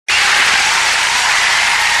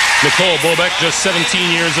Nicole Bobek, just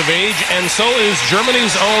 17 years of age, and so is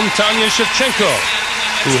Germany's own Tanja Szewczenko,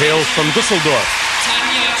 who hails from Düsseldorf.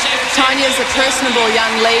 Tanja is a personable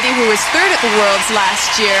young lady who was third at the Worlds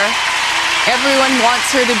last year. Everyone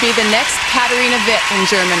wants her to be the next Katharina Witt in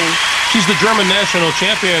Germany. She's the German national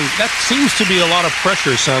champion. That seems to be a lot of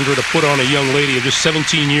pressure, Sandra, to put on a young lady of just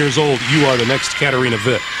 17 years old. You are the next Katharina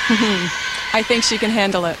Witt. I think she can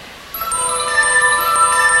handle it.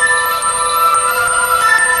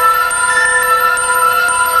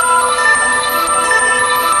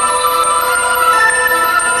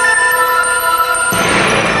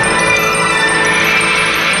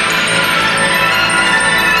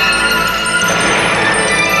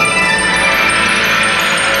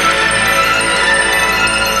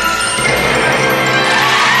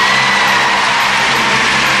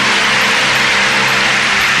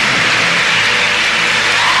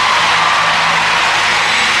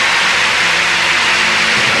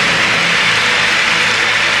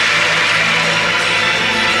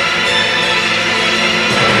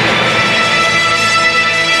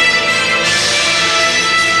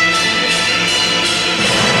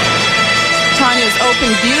 Tanja's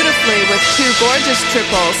opened beautifully with two gorgeous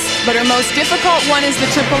triples, but her most difficult one is the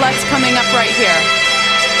triplets coming up right here.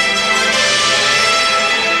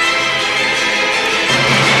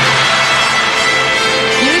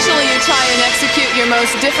 Usually you try and execute your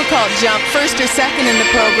most difficult jump first or second in the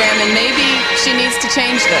program, and maybe she needs to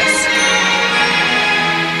change this.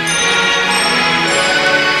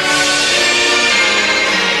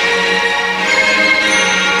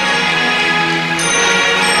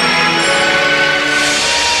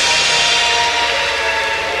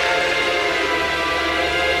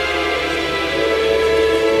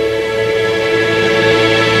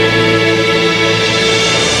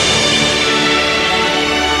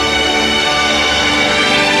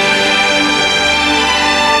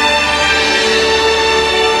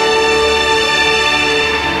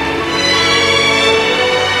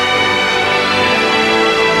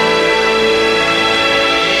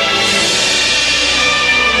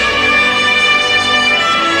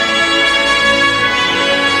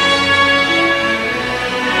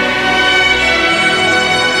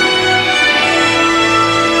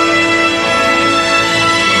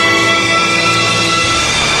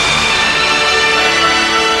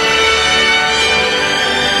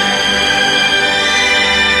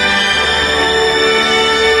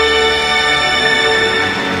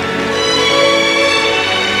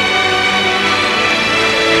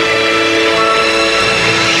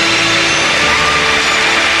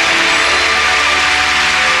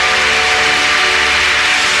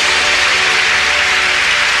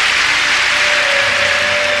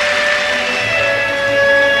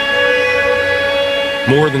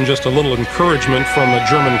 More than just a little encouragement from a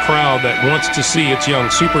German crowd that wants to see its young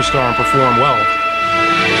superstar perform well.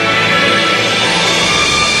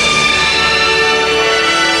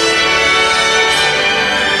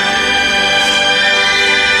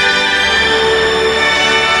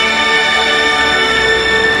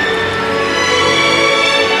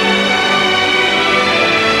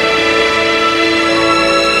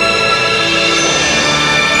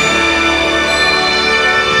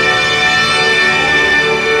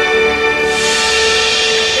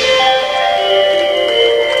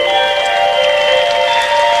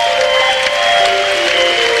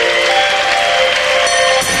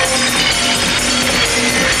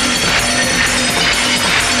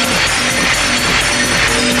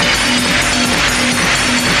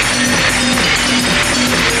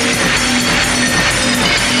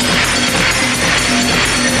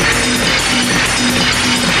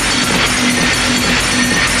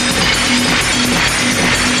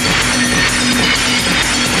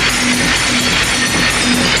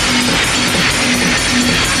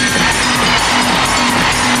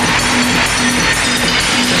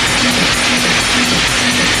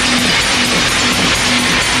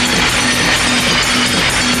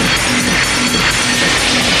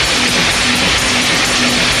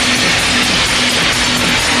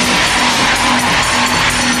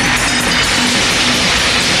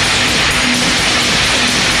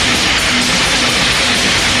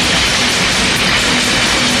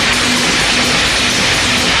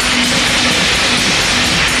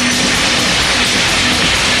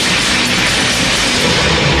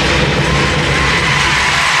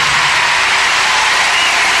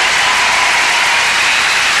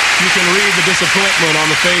 You can read the disappointment on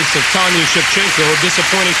the face of Tanja Szewczenko. A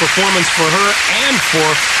disappointing performance for her and for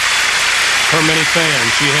her many fans.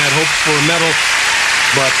 She had hoped for a medal,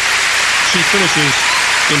 but she finishes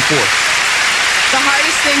in fourth. The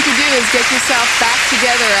hardest thing to do is get yourself back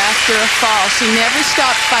together after a fall. She never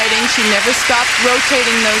stopped fighting. She never stopped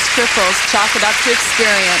rotating those cripples. Chalk it up to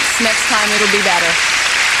experience. Next time it'll be better.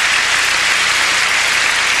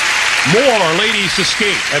 More ladies to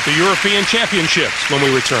skate at the European Championships when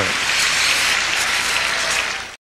we return.